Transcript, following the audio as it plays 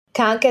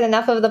Can't get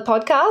enough of the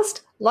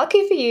podcast?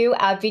 Lucky for you,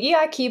 our Video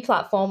IQ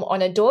platform on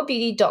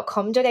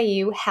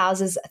adorebeauty.com.au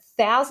houses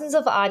thousands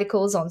of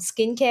articles on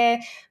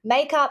skincare,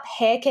 makeup,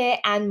 hair care,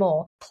 and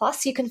more.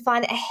 Plus, you can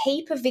find a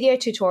heap of video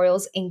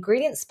tutorials,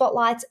 ingredient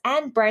spotlights,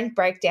 and brand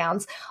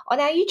breakdowns on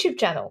our YouTube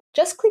channel.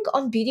 Just click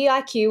on Beauty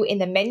IQ in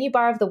the menu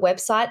bar of the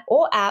website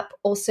or app,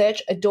 or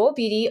search Adore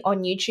Beauty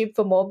on YouTube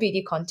for more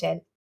beauty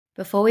content.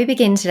 Before we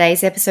begin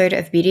today's episode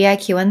of Beauty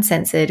IQ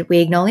Uncensored, we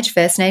acknowledge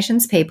First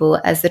Nations people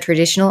as the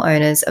traditional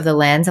owners of the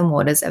lands and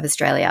waters of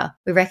Australia.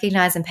 We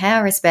recognise and pay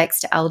our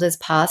respects to elders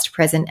past,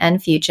 present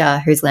and future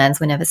whose lands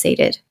were never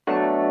ceded.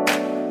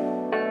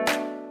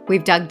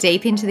 We've dug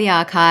deep into the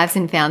archives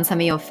and found some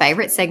of your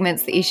favourite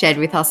segments that you shared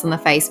with us on the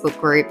Facebook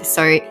group.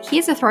 So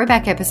here's a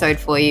throwback episode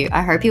for you.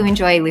 I hope you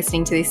enjoy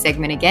listening to this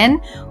segment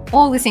again,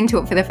 or listening to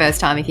it for the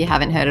first time if you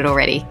haven't heard it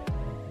already.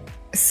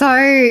 So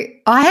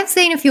I have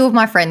seen a few of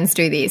my friends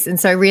do this, and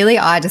so really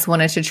I just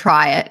wanted to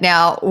try it.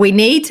 Now, we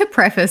need to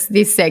preface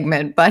this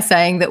segment by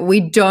saying that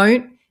we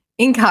don't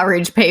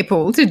encourage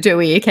people to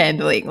do ear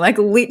candling. Like,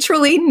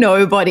 literally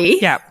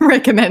nobody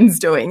recommends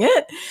doing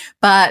it.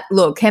 But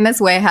look,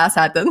 Chemist Warehouse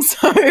had them, so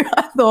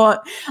I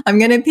thought I'm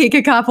going to pick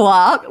a couple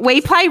up.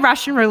 We play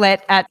Russian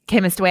roulette at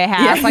Chemist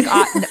Warehouse, like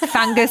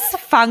fungus,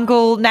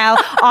 fungal. Now,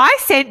 I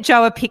sent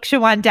Joe a picture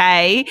one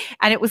day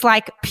and it was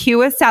like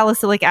pure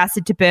salicylic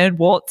acid to burn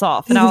warts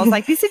off. And I was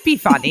like, this would be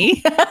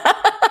funny.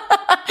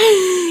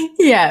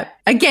 Yeah.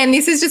 Again,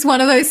 this is just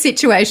one of those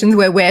situations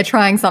where we're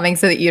trying something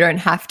so that you don't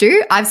have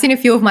to. I've seen a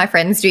few of my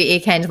friends do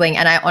ear candling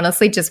and I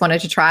honestly just wanted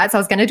to try it. So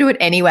I was going to do it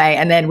anyway.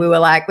 And then we were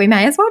like, we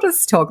may as well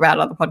just talk about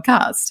it on the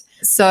podcast.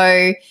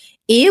 So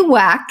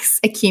earwax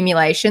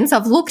accumulation. So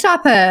I've looked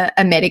up a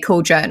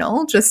medical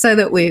journal just so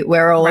that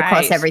we're all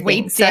across everything.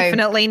 We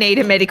definitely need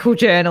a medical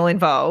journal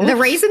involved. The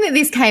reason that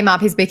this came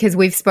up is because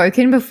we've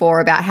spoken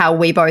before about how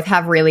we both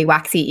have really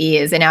waxy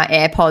ears and our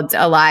AirPods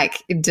are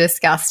like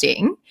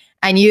disgusting.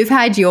 And you've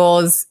had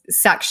yours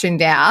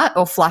suctioned out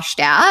or flushed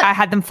out. I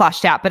had them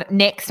flushed out, but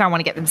next I want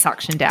to get them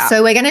suctioned out.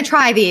 So we're going to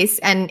try this.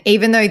 And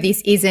even though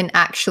this isn't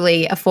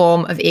actually a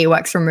form of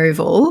earwax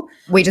removal,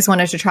 we just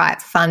wanted to try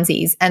it for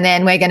funsies. And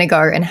then we're going to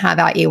go and have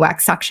our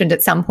earwax suctioned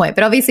at some point.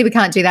 But obviously we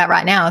can't do that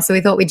right now. So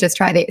we thought we'd just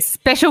try this.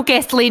 Special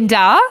guest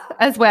Linda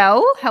as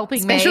well,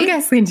 helping me. Special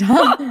guest Linda.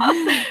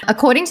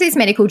 According to this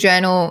medical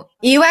journal,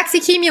 earwax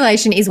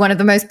accumulation is one of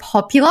the most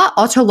popular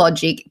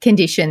otologic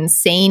conditions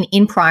seen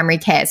in primary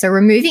care. So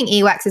removing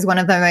earwax is one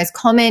of the most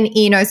common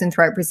ear, nose and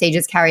throat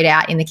procedures carried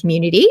out in the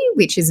community,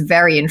 which is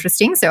very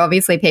interesting. So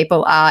obviously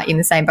people are in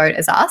the same boat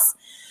as us.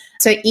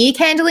 So ear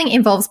candling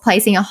involves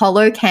placing a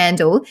hollow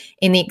candle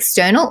in the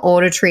external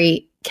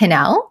auditory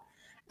canal.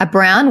 A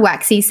brown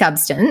waxy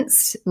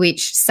substance,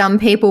 which some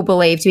people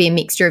believe to be a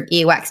mixture of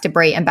earwax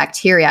debris and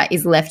bacteria,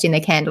 is left in the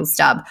candle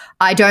stub.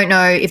 I don't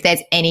know if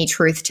there's any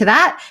truth to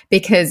that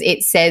because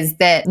it says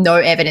that no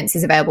evidence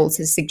is available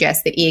to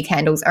suggest that ear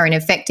candles are an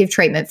effective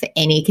treatment for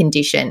any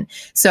condition.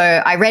 So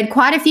I read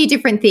quite a few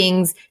different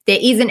things. There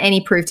isn't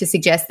any proof to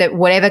suggest that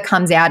whatever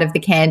comes out of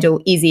the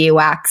candle is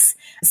earwax.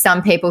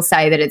 Some people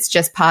say that it's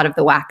just part of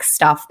the wax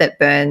stuff that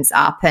burns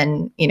up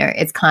and, you know,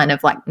 it's kind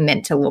of like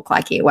meant to look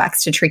like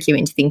earwax to trick you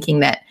into thinking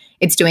that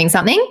it's doing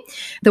something.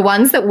 The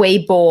ones that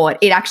we bought,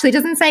 it actually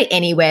doesn't say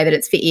anywhere that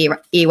it's for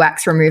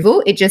earwax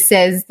removal. It just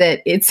says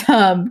that it's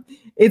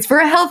for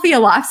a healthier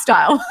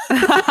lifestyle.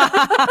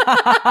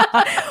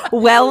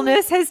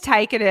 Wellness has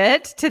taken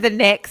it to the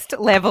next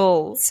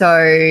level.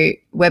 So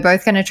we're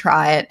both going to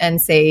try it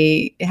and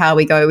see how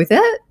we go with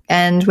it.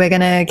 And we're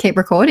going to keep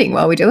recording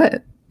while we do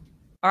it.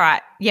 All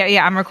right.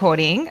 Yeah, I'm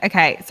recording.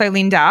 Okay. So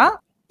Linda,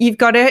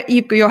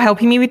 you're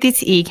helping me with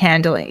this ear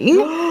candling.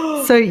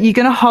 So you're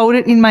going to hold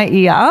it in my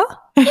ear. All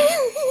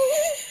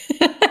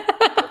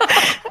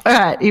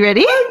right. You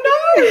ready?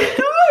 Oh,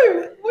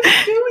 no. What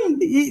are you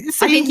doing?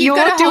 So I think you've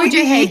got to hold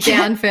your head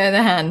down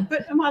further, Han.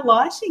 But am I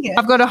lighting it?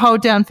 I've got to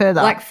hold down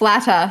further. Like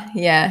flatter,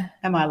 yeah.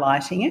 Am I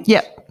lighting it?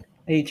 Yep.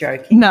 Are you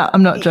joking? No,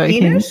 I'm not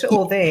joking. In it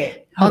or there?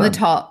 On the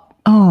top.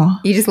 Oh.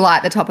 You just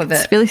light the top of it.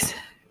 It's really,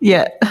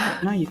 yeah.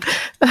 No, you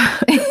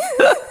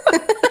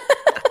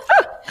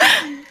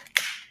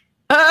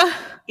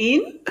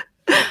in?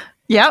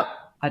 Yep.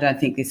 I don't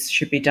think this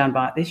should be done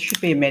this should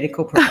be a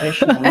medical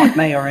professional, not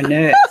me or a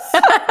nurse.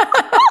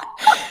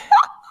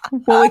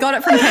 Well, we got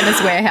it from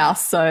Chemist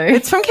Warehouse, so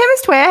it's from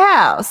Chemist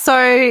Warehouse, so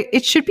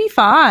it should be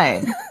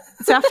fine.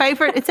 It's our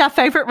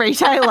favorite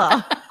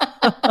retailer.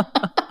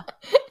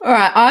 All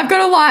right, I've got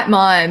to light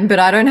mine, but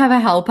I don't have a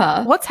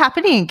helper. What's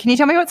happening? Can you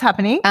tell me what's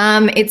happening?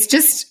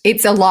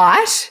 It's a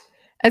light.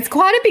 It's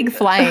quite a big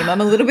flame. I'm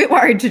a little bit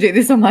worried to do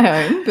this on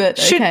my own, but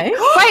okay. Wait.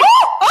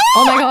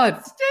 Oh my God.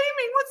 It's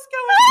steaming. What's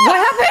going on? What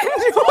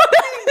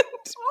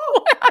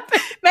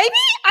happened? Maybe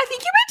I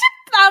think you're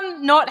meant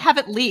to not have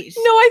it lit.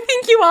 No, I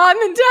think you are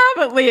meant to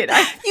have it lit.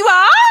 You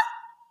are?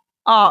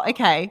 Oh,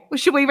 okay. Well,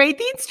 should we read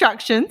the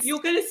instructions?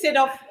 You're going to set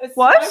off a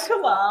What? smoke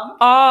alarm.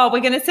 Oh, we're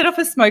going to set off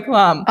a smoke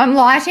alarm. I'm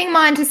lighting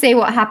mine to see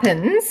what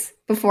happens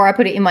before I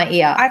put it in my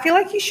ear. I feel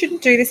like you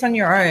shouldn't do this on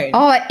your own.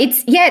 Oh,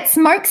 it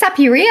smokes up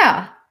your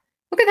ear.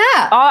 Look at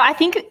that. Oh, I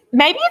think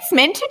maybe it's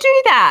meant to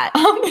do that.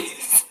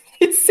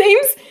 It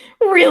seems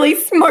really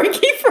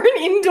smoky for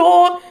an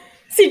indoor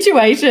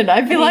situation.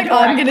 I feel like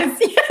I'm going to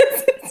see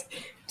it.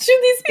 Should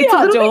this be It's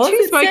outdoors? a little bit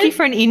too smoky said-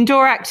 for an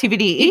indoor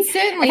activity. It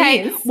certainly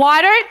is.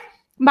 Why don't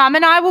Mum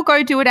and I will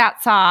go do it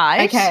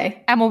outside?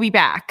 Okay. And we'll be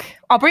back.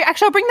 I'll bring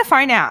the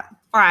phone out.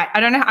 All right. I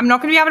don't know. I'm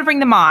not going to be able to bring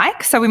the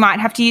mic, so we might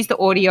have to use the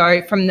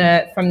audio from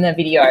the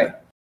video.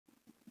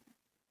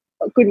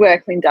 Good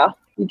work, Linda.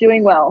 You're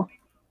doing well.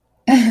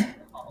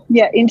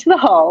 Yeah, into the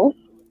hole.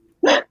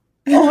 Oh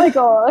my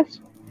gosh.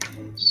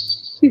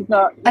 She's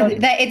not.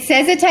 It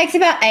says it takes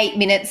about 8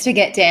 minutes to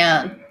get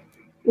down.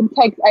 It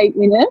takes 8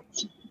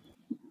 minutes.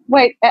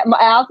 Wait,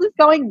 ours is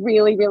going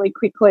really, really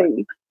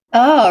quickly.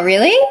 Oh,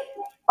 really?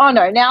 Oh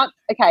no! Now,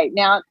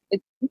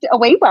 are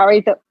we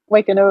worried that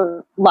we're going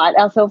to light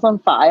ourselves on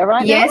fire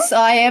right now? Yes,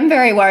 I am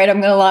very worried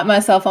I'm going to light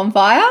myself on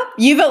fire.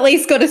 You've at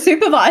least got a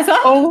supervisor.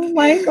 Oh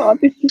my God,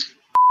 this is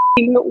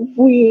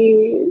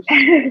weird.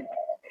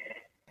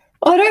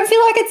 I don't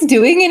feel like it's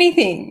doing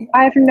anything.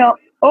 I have no.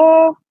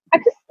 Oh, I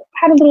just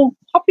had a little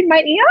pop in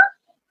my ear.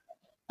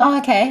 Oh,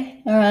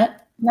 okay. All right.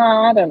 No,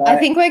 I don't know. I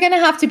think we're going to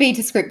have to be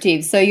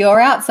descriptive. So you're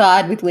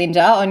outside with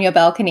Linda on your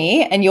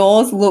balcony and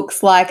yours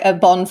looks like a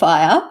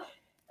bonfire.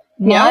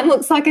 Mine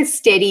looks like a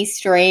steady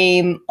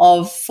stream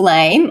of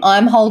flame.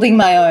 I'm holding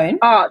my own.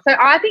 Oh, so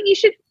I think you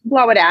should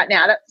blow it out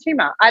now. That's too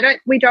much.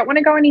 We don't want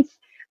to go any.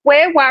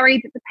 We're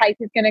worried that the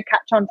paper's going to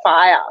catch on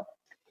fire.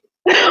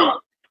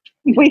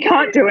 We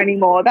can't do any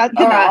more. That's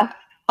All enough. right.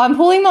 I'm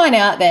pulling mine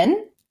out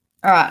then.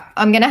 All right.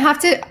 I'm gonna have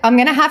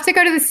to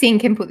go to the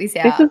sink and put this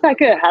out. This is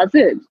like a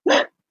hazard.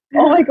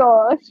 Oh my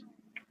gosh.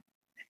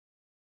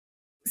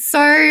 So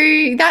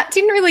that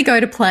didn't really go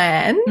to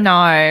plan.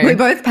 No. We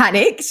both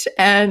panicked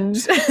and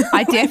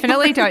I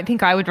definitely don't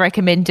think I would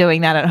recommend doing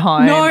that at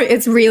home. no,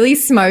 it's really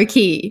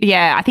smoky.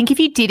 Yeah, I think if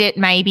you did it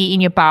maybe in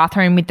your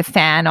bathroom with the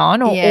fan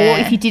on or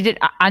if you did it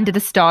under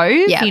the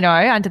stove,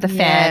 under the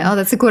fan. Oh,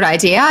 that's a good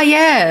idea.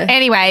 Yeah.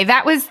 Anyway,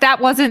 that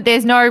wasn't,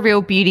 there's no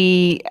real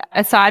beauty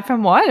aside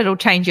from what? It'll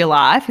change your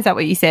life. Is that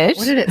what you said?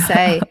 What did it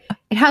say?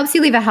 It helps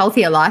you live a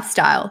healthier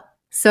lifestyle.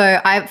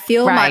 So I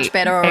feel much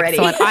better already.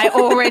 Excellent. I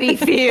already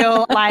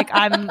feel like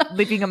I'm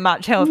living a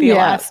much healthier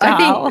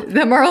lifestyle. I think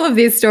the moral of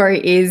this story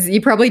is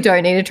you probably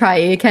don't need to try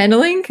ear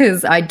candling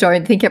because I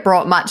don't think it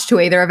brought much to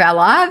either of our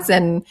lives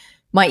and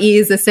my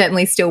ears are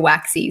certainly still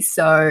waxy.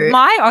 So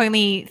my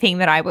only thing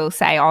that I will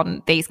say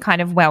on these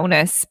kind of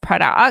wellness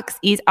products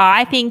is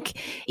I think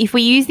if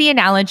we use the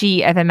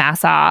analogy of a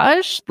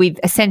massage with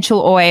essential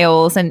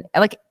oils and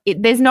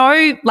there's no,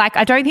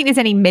 I don't think there's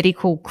any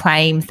medical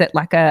claims that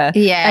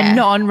a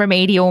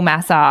non-remedial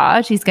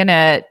massage is going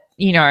to,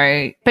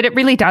 but it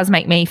really does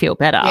make me feel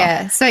better.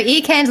 Yeah. So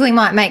ear candling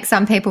might make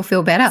some people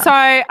feel better. So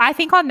I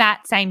think on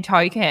that same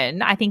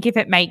token, I think if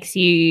it makes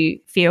you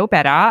feel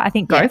better, I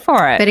think go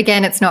for it. But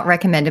again, it's not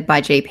recommended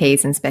by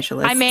GPs and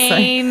specialists. I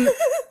mean,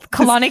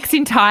 colonics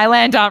in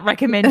Thailand aren't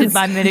recommended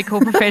by medical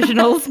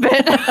professionals,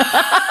 but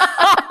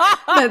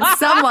but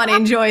someone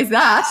enjoys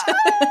that.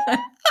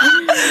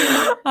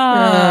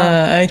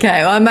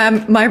 Okay. Well,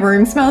 my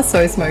room smells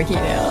so smoky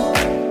now.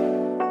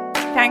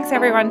 Thanks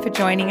everyone for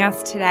joining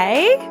us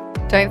today.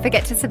 Don't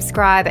forget to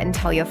subscribe and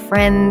tell your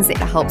friends. It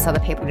helps other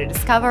people to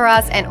discover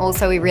us. And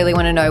also we really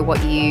want to know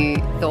what you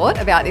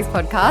thought about this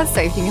podcast.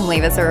 So if you can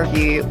leave us a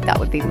review, that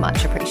would be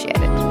much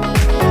appreciated.